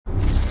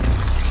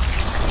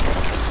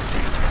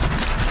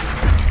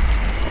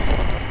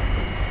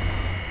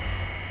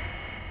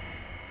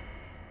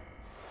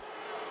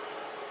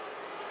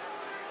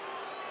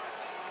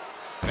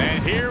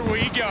And here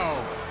we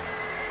go.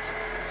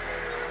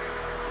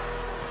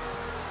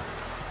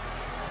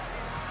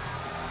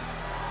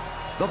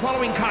 The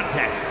following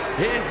contest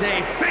is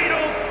a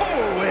fatal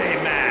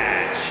four-way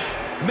match.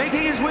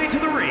 Making his way to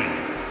the ring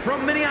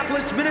from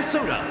Minneapolis,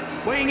 Minnesota,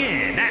 weighing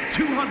in at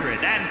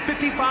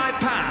 255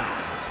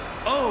 pounds,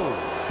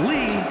 O.Anderson.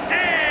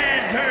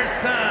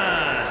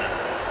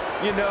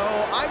 You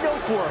know, I know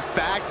for a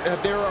fact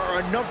that there are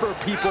a number of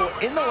people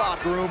in the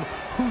locker room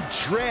who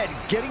dread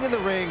getting in the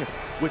ring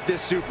with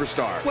this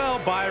superstar. Well,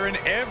 Byron,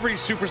 every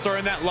superstar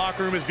in that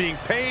locker room is being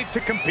paid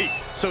to compete,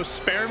 so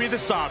spare me the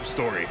sob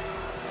story.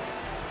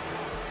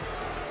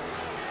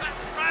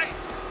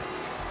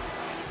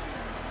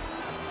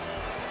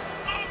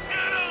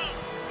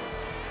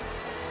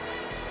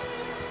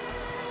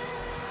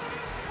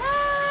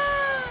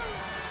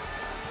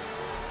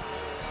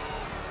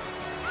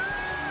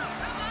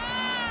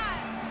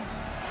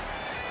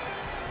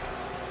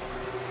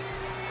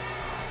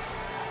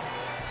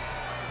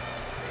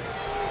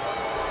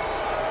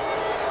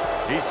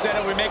 He said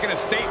he'll be making a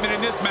statement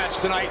in this match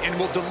tonight and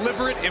will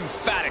deliver it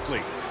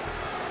emphatically.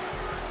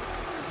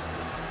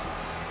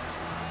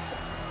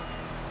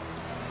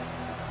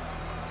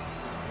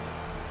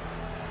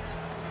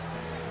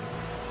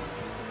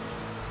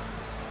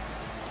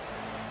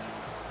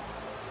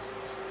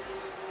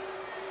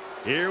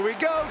 Here we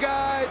go,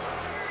 guys.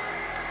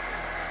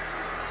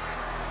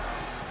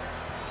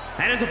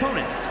 And his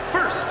opponents,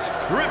 first,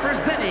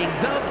 representing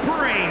the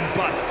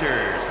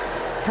Brainbusters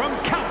from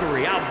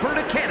Calgary,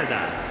 Alberta,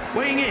 Canada,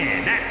 weighing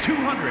in at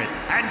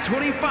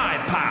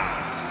 225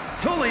 pounds,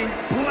 Tully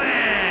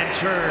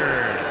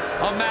Blanchard.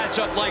 A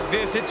matchup like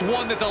this, it's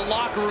one that the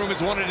locker room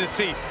has wanted to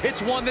see.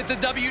 It's one that the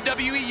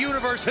WWE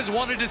Universe has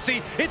wanted to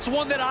see. It's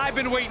one that I've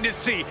been waiting to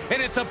see,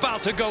 and it's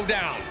about to go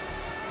down.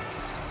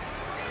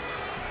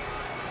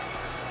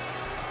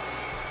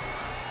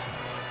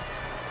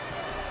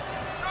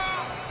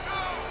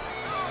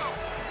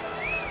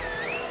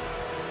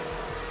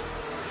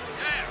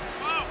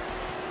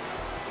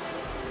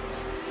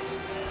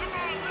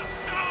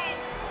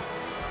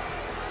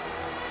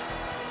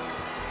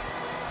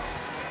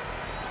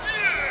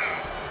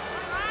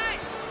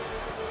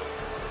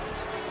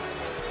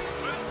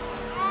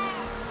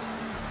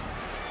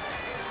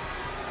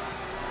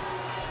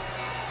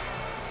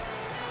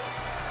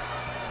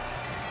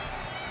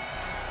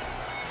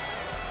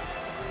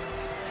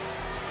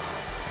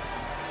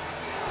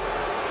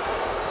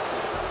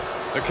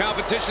 The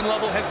competition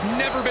level has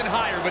never been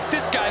higher, but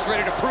this guy's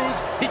ready to prove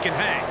he can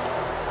hang.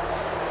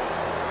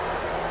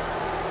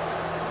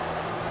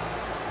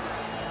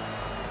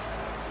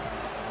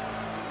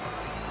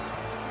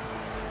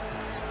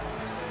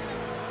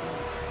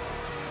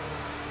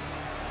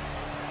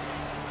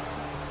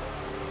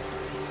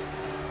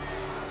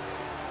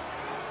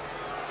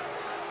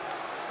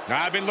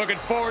 I've been looking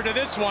forward to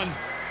this one.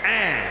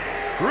 And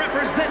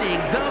representing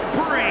the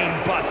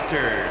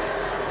Brainbusters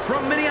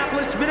from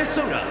Minneapolis,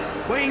 Minnesota,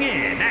 weighing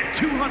in at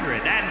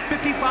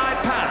 255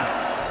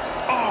 pounds,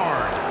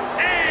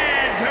 A.Anderson.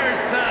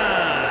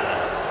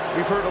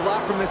 We've heard a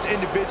lot from this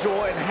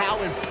individual and how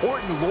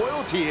important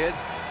loyalty is,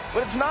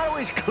 but it's not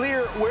always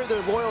clear where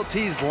their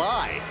loyalties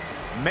lie.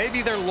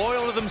 Maybe they're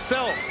loyal to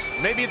themselves.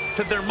 Maybe it's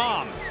to their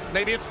mom.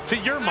 Maybe it's to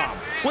your mom.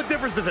 What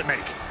difference does it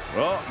make?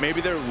 Well,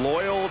 maybe they're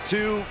loyal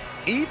to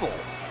evil.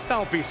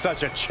 Don't be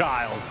such a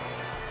child.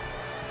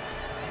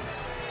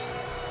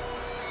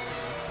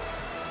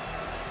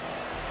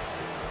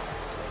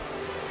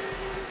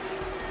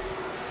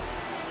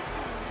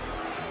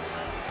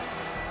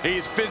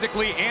 He's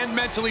physically and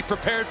mentally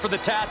prepared for the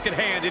task at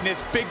hand in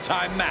this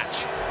big-time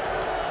match.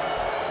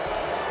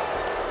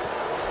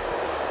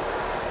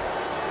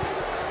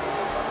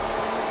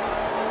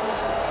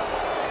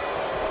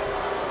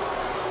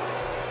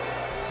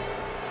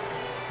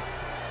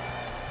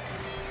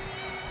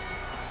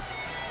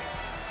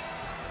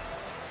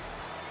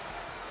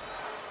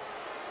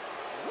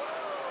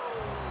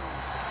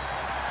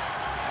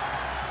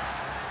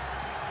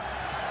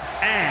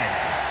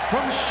 And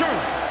from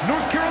Charlotte,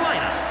 North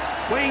Carolina,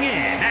 weighing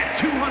in at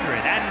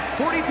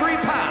 243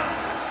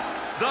 pounds,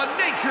 the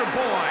Nature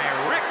Boy,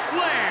 Ric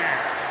Flair.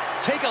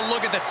 Take a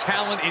look at the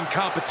talent in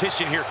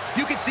competition here.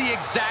 You can see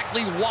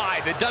exactly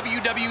why the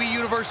WWE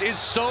Universe is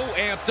so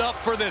amped up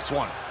for this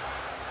one.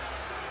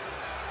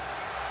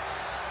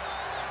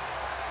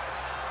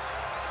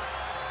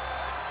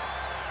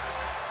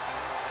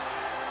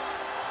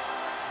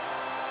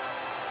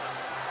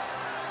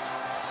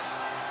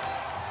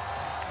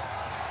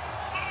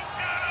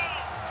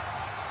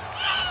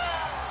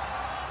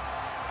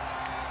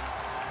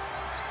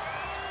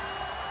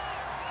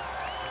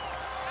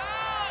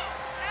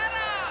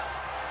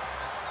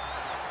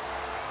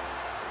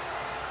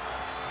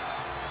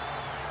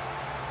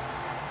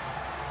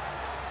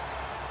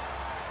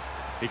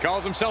 He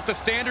calls himself the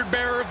standard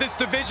bearer of this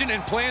division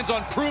and plans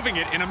on proving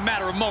it in a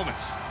matter of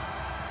moments.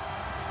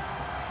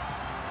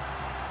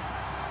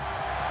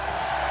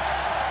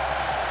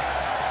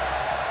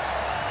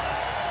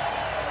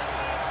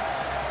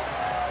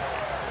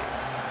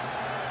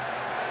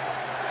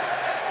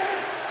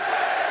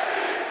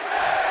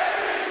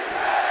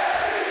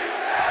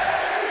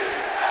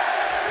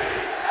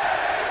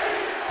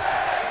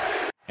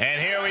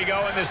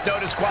 this no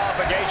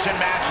disqualification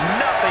match.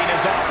 Nothing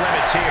is off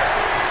limits here.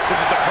 This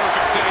is the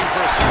perfect setting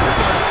for a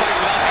superstar to fight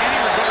without any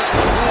regard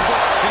for the rule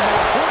book, and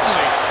more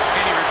importantly,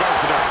 any regard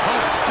for their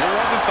opponent. It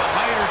wasn't the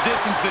height or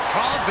distance that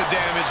caused the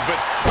damage,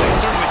 but they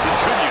certainly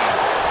contributed.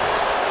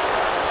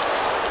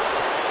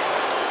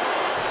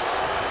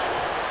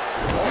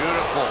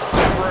 Beautiful.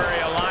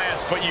 Temporary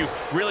alliance, but you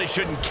really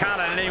shouldn't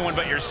count on anyone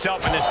but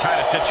yourself in this kind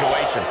of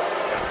situation.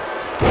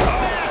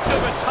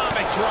 Massive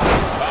atomic drop.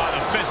 Oh,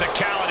 the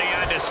physicality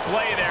on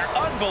display there.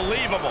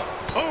 Unbelievable.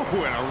 Oh,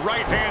 and a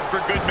right hand for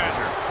good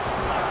measure.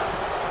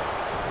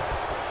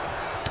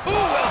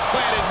 Ooh,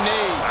 well-planted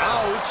knee.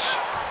 Ouch.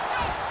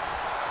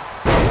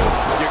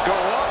 You go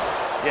up,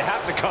 you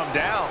have to come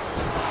down.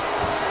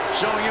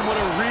 Showing him what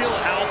a real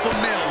alpha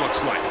male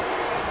looks like.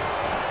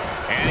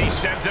 And he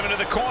sends him into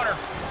the corner.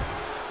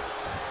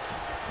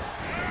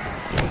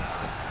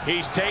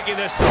 He's taking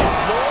this to the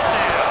floor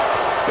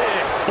now.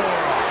 Big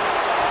forearm.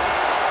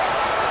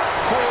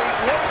 Corey,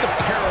 what are the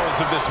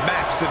perils of this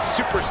match that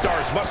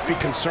superstars must be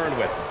concerned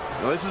with?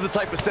 Now, this is the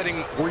type of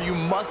setting where you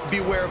must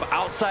beware of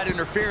outside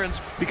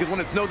interference, because when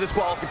it's no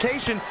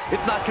disqualification,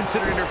 it's not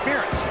considered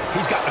interference.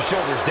 He's got the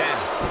shoulders down.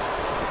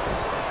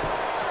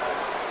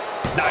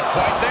 Not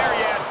quite there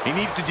yet. He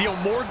needs to deal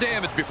more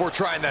damage before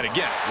trying that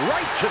again.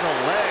 Right to the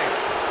leg.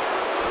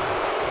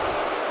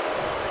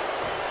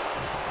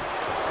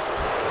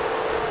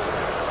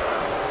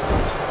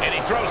 And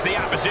he throws the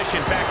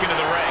opposition back into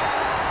the ring.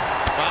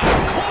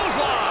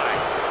 Clothesline!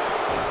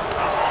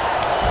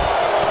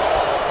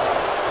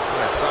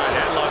 Side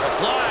headlock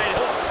applied.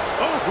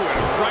 Oh,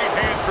 and a right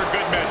hand for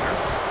good measure.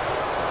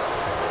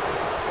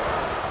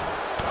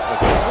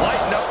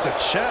 Lighten up the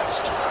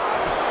chest.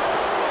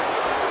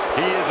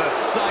 He is a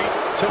sight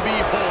to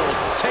behold.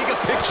 Take a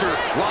picture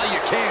while you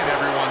can,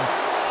 everyone.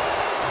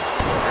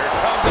 Here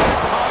comes an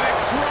atomic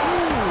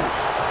drop.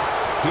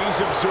 He's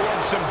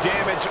absorbed some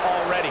damage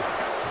already.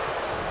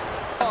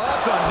 Oh,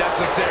 that's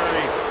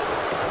unnecessary.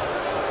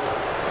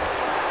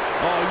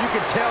 Oh, you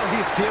can tell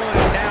he's feeling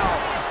it now.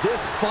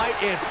 This fight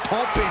is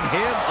pumping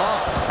him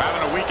up.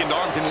 Having a weakened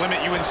arm can limit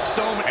you in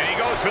so many. And he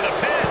goes for the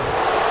pin.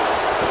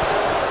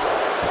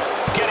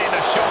 Getting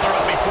the shoulder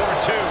up before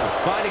two.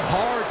 Fighting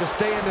hard to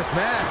stay in this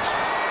match.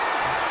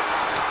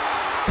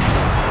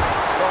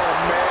 Oh,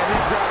 man,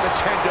 he grabbed the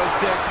kendo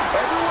stick.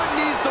 Everyone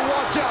needs to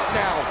watch out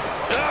now.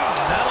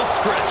 That'll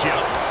scratch you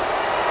up.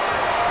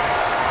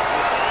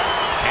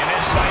 And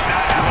this might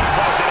not have a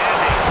pleasant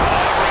ending.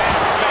 Ran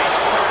face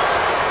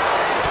first.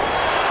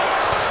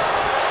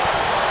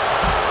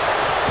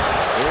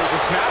 Here's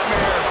a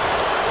snapmare,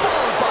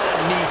 followed by a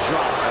knee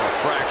drop. And a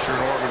fracture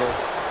in orbital.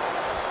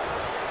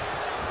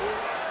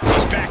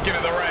 He's back into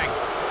the ring.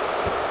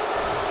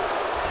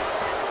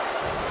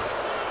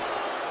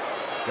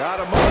 Got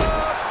him up.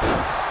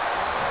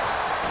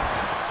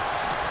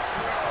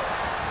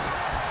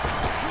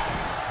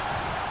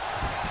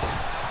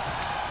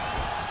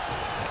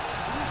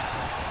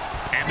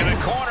 Into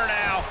the corner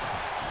now.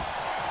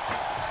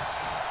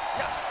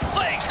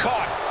 Legs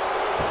caught.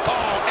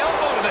 Oh,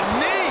 elbow to the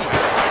knee.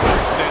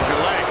 Extend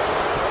your leg.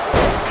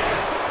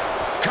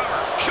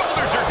 Cover.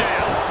 Shoulders are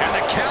down. And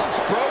the count's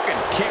broken,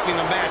 keeping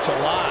the match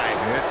alive.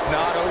 It's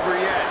not over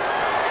yet.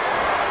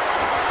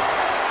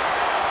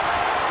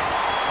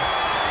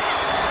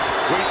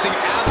 Wasting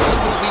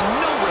absolutely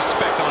no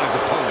respect on his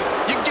opponent.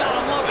 You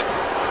gotta love it.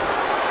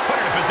 Put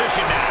her in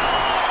position now.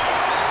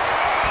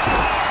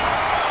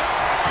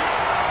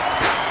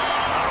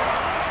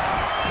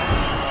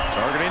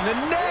 Targeting the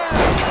neck.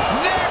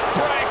 Neck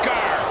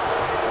breaker.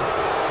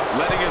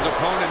 Letting his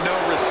opponent know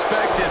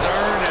respect is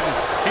earned, and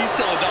he's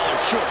still $1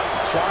 short.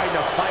 Trying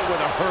to fight with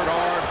a hurt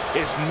arm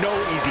is no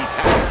easy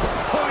task.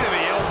 Point of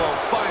the elbow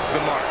finds the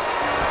mark.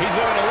 He's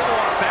looking a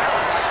little off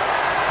balance.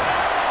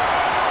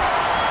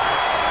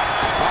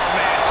 Oh,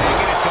 man,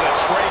 taking it to the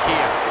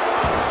trachea.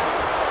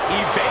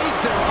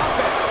 Evades their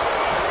offense.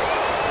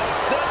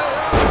 Set it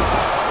up.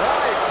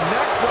 Nice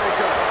neck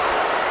breaker.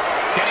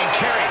 Getting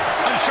carried.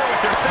 Unsure what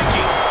they're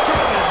thinking.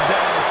 Driven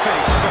down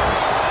face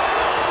first.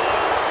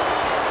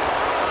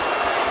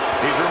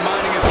 He's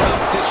reminding his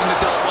competition that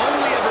they'll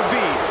only ever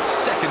be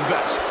second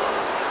best.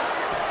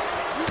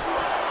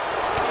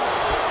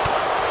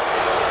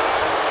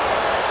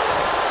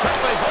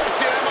 Quickly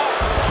hoisting him up.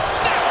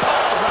 Snap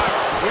pile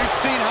driver. We've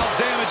seen how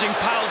damaging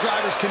pile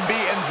drivers can be,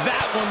 and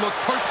that one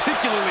looked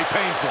particularly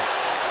painful.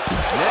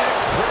 Neck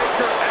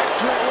breaker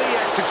excellently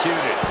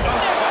executed.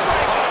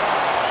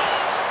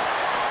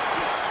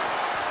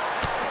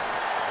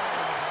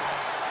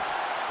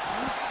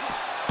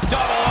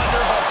 Double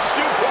underhook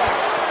suplex.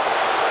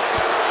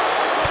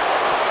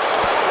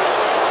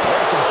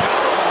 There's some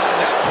power behind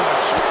that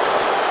punch.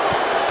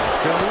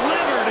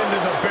 Delivered into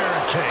the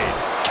barricade.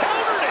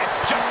 Countered it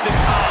just in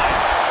time.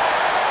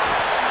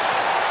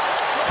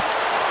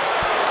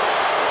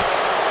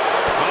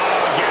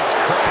 Oh, gets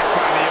cracked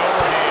by the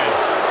overhand.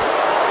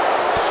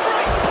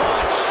 Straight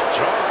punch.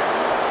 Jarring.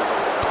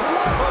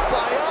 What a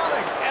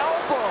bionic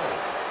elbow.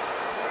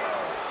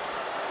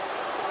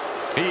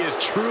 He is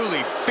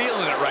truly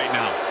feeling it right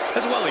now.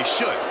 As well he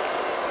should.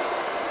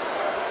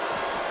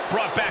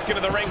 brought back into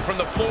the ring from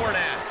the floor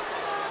now.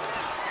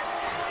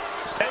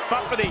 Set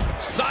up for the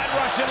side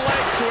Russian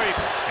leg sweep.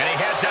 And he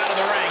heads out of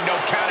the ring. No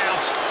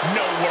countouts,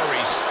 no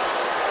worries.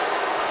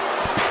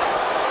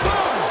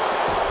 Boom!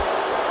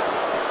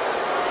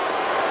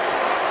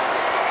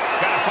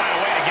 Gotta find a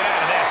way to get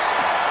out of this.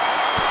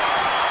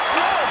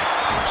 Oh!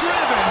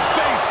 Driven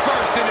face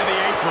first into the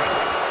apron.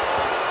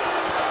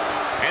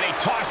 And he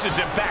tosses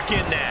him back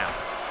in now.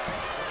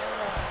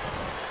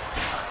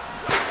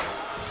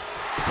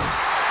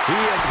 He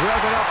is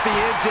revving up the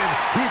engine.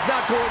 He's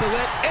not going to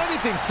let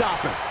anything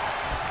stop him.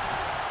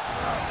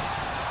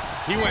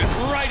 He went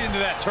right into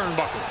that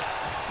turnbuckle.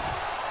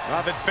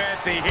 Nothing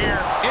fancy here.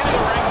 Into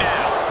the ring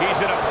now. He's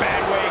in a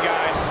bad way,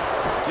 guys.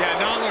 Yeah,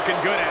 not looking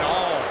good at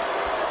all.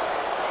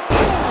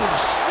 Boom!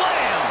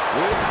 Slam!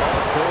 With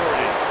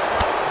authority.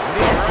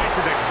 Knee right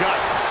to the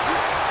gut.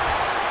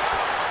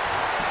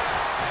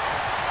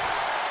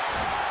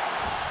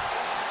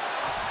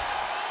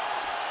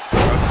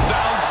 A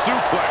sound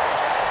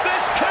suplex.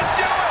 This could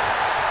do it!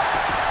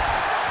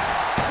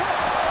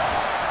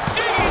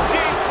 Digging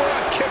deep for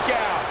a kick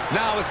out.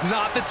 Now is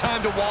not the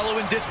time to wallow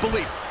in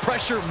disbelief.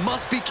 Pressure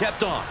must be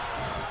kept on.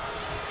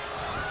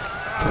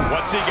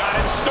 What's he got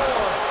in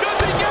store?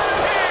 Does he get him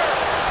here?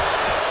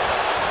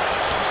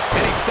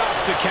 And he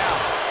stops the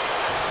count.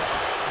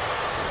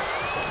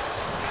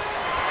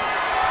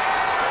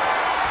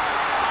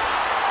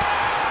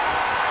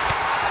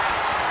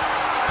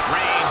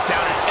 Reigns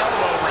down an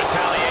elbow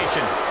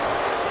retaliation.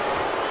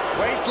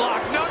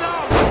 Waistlock, no.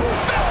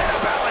 Belly to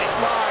belly.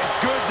 My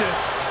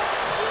goodness.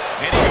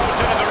 And he goes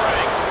into the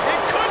ring.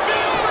 It could be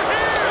over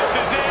here. This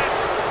is it.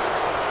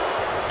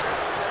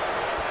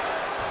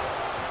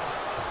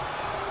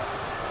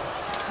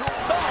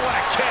 Oh, what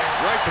a kick.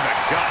 Right to the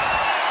gut.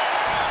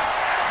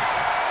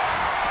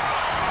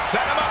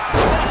 Set him up.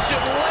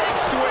 Russian leg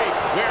sweep.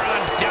 We're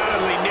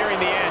undoubtedly nearing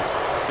the end.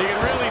 He can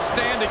really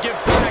stand to give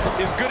back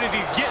as good as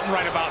he's getting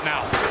right about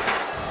now.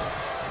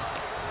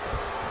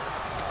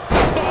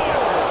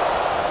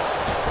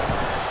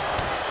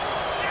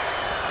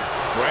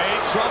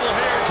 Trouble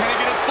here. Can he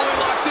get it fully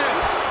locked in?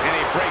 And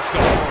he breaks the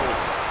hold.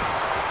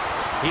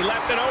 He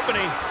left an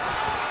opening.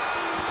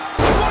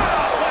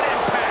 Wow, what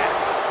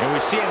impact! And we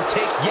see him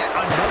take yet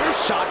another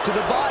shot to the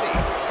body.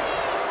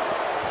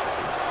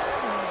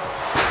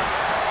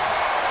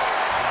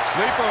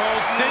 Sleeper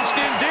hold cinched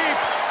in deep.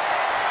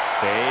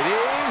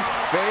 Fading.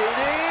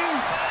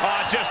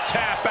 Oh, just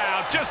tap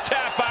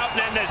out and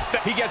end this.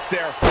 He gets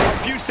there a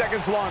few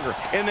seconds longer,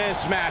 and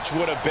this match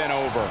would have been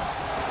over.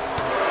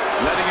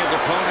 Letting his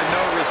opponent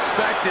know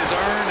respect is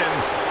earned, and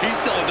he's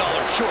still $1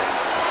 short.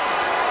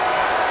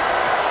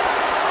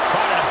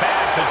 Caught in a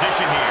bad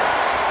position here.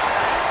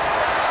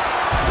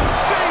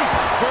 Face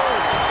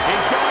first.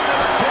 He's going to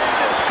the pin.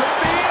 This could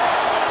be it.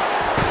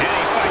 And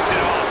he fights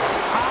it off.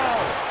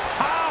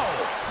 How?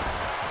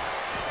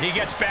 He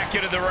gets back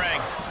into the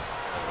ring.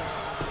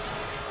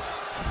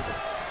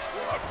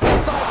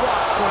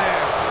 Sidewalk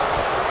slam.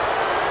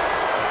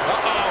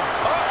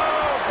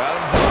 Got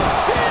him.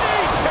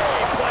 DDT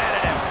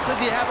planted him. Does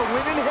he have a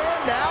winning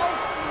hand now?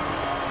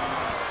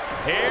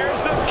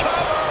 Here's the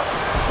cover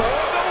for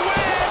the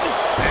win.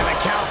 And the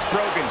count's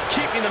broken,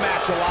 keeping the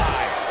match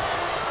alive.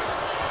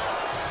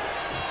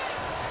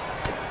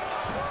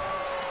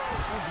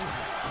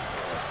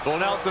 Full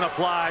Nelson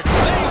applied.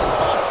 Face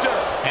buster.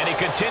 And he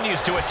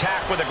continues to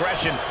attack with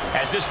aggression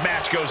as this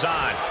match goes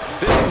on.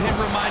 This is him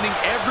reminding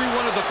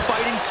everyone of the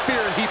fighting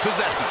spirit he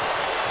possesses.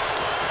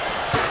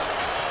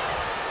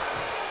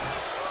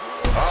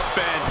 Up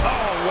and,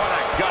 oh, what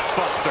a gut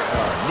buster.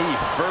 Knee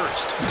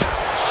first.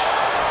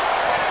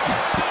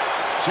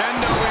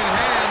 Kendo in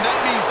hand, that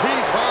means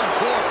he's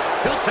hardcore.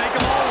 He'll take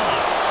them all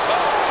on.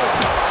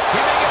 He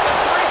may get the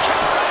 3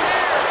 count right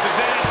here. This is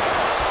it.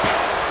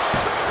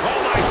 Oh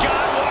my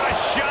God, what a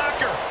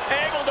shocker.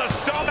 Able to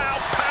somehow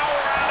power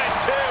out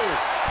at 2.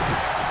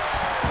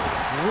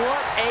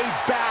 What a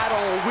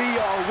battle we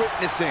are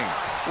witnessing.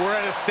 We're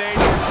at a stage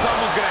where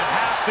someone's going to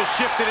have to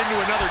shift it into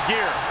another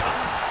gear.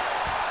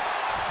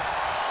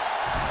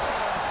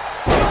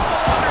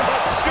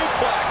 Underhook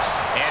suplex.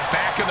 And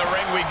back in the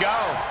ring we go.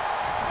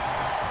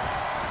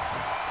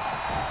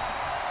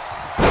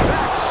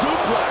 Back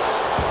suplex.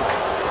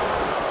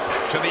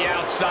 To the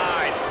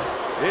outside.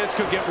 This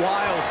could get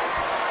wild.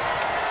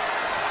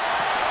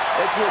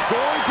 If you're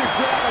going to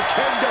grab a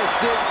kendo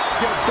stick,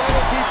 you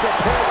better be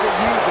prepared to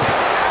use it.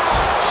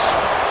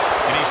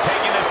 And he's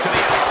taking this to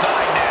the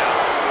outside now.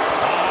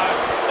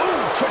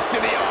 Twist to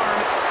the arm.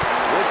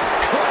 This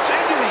clutch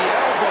into the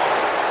elbow.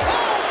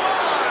 Oh,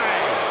 my!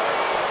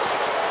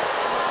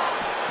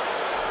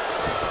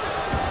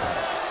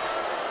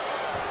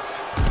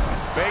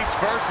 Face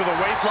first with a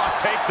waistlock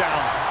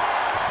takedown.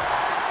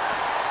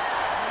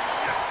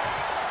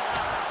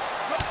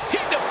 He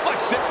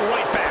deflects it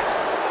right back.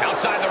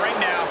 Outside the ring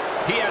now.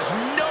 He has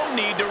no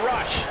need to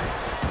rush.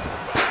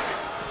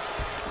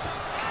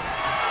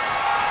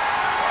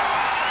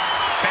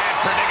 Bad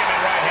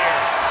predicament right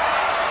here.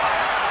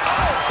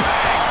 Oh,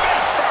 bang!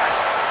 Face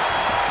first.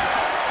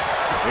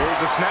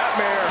 Here's a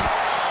snapmare.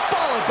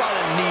 Followed Followed by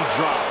the knee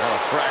drop. Oh,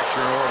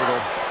 fracture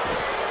orbital.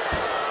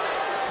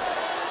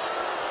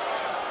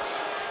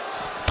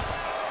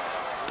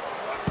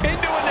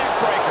 Into a neck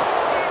breaker.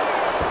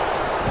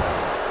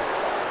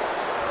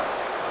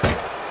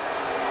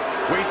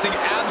 Wasting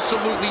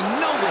absolutely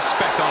no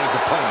respect on his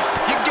opponent.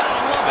 You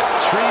gotta love it.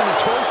 Treating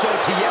the torso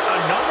to yet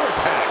another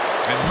attack.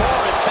 And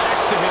more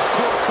attacks to his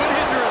core could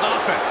hinder his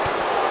offense.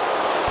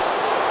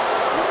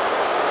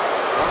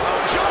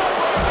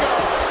 Jawbreaker.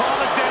 Call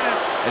it,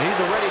 Dennis. And he's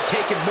already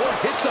taken more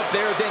hits up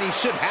there than he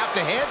should have to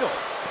handle.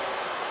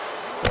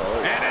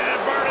 And an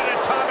inverted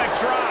atomic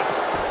drop.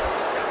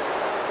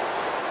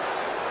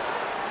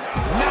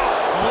 Now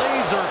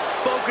laser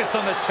focused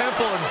on the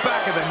temple and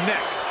back of the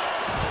neck.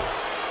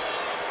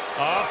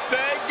 Up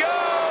they go.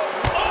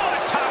 Oh,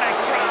 atomic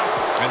drop.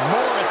 And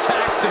more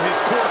attacks to his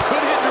core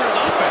could hinder his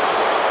offense.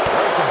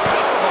 There's some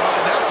power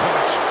behind that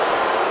punch.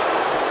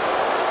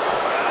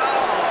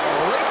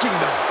 Oh, raking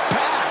the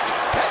back.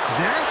 That's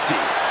nasty.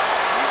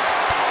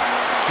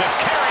 Just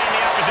carrying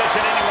the opposition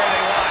anywhere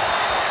they want.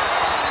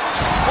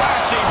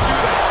 Crashing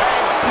through the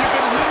table. You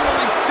can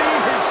literally see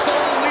his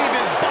soul leave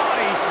his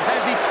body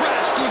as he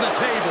crashed through the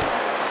table.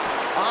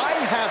 I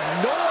have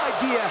no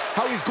idea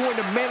how he's going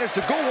to manage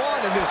to go on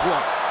in this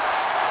one.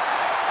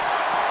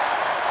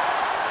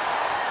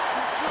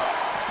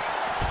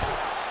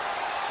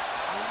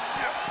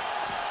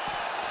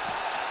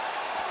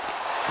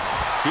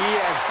 He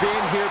has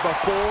been here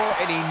before,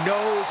 and he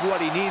knows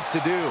what he needs to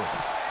do.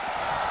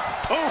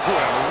 Oh, and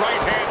a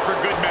right hand for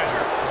good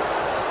measure.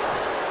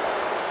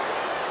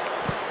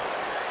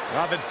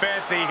 Nothing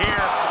fancy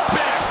here.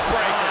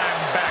 Backbreaker.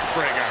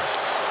 Backbreaker.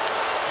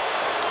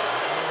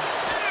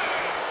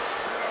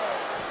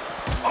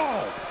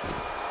 Oh!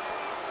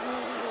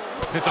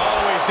 It's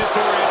always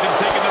disorienting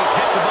taking those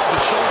hits above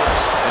the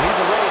shoulders. And he's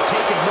already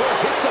taken more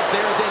hits up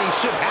there than he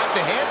should have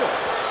to handle.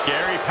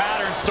 Scary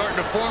pattern starting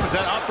to form as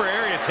that upper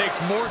area takes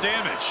more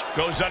damage.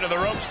 Goes under the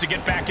ropes to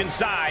get back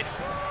inside.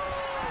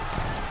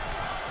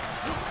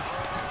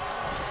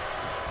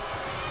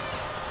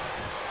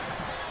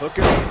 Look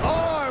at the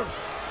arm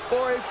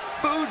for a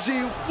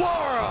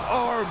Fujiwara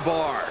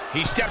armbar.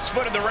 He steps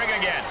foot in the ring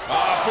again.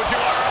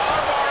 Fujiwara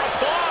armbar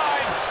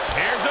applied.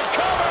 Here's a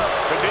cover.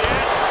 Could be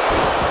it.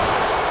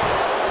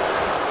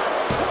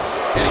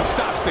 And he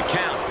stops the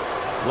count.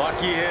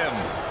 Lucky him.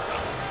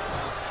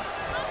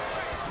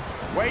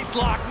 Waist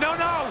lock. No,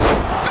 no.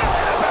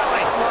 Belly to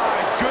belly. My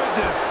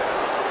goodness.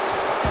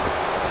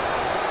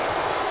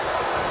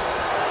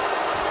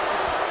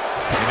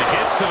 And the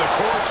hits to the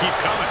core keep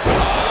coming.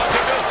 Oh, look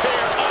at this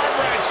here. Arm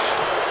wrench.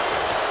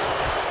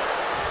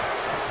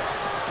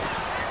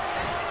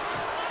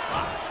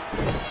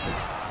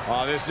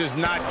 Oh, this is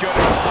not good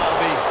at all.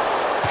 The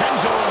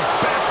pendulum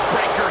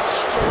backbreaker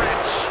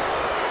stretch.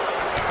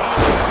 Oh,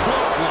 the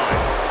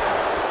clothesline.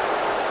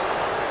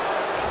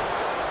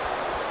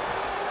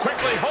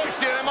 Quickly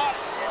hoisting him up.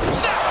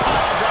 Snap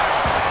pile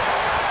driver.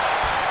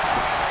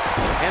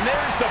 And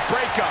there's the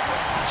breakup.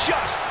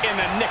 Just in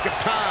the nick of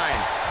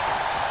time.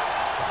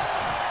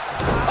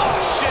 Oh,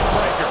 shin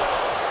breaker.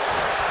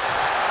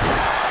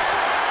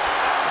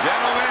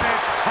 Gentlemen,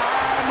 it's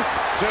time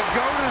to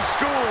go to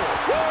school.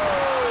 Woo!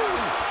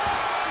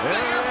 There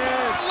it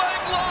is.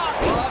 Leg lock.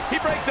 He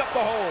breaks up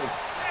the hold.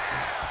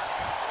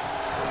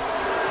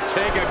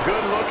 Take a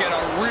good look at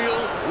a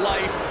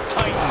real-life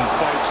Titan,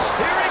 folks.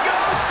 Here he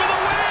goes for the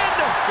win.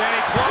 Then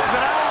he closes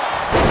it out.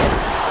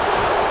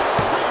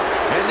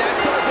 And that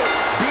does it.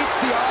 Beats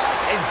the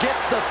odds and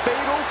gets the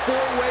fatal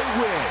four-way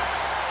win.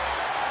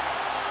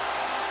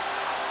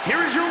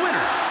 Here is your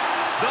winner,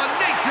 the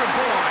Nature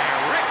Boy,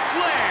 Ric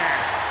Flair.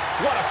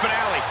 What a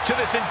finale to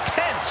this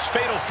intense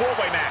fatal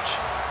four-way match.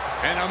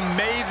 An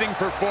amazing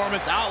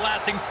performance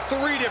outlasting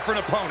 3 different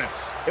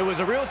opponents. It was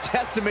a real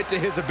testament to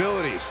his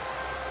abilities.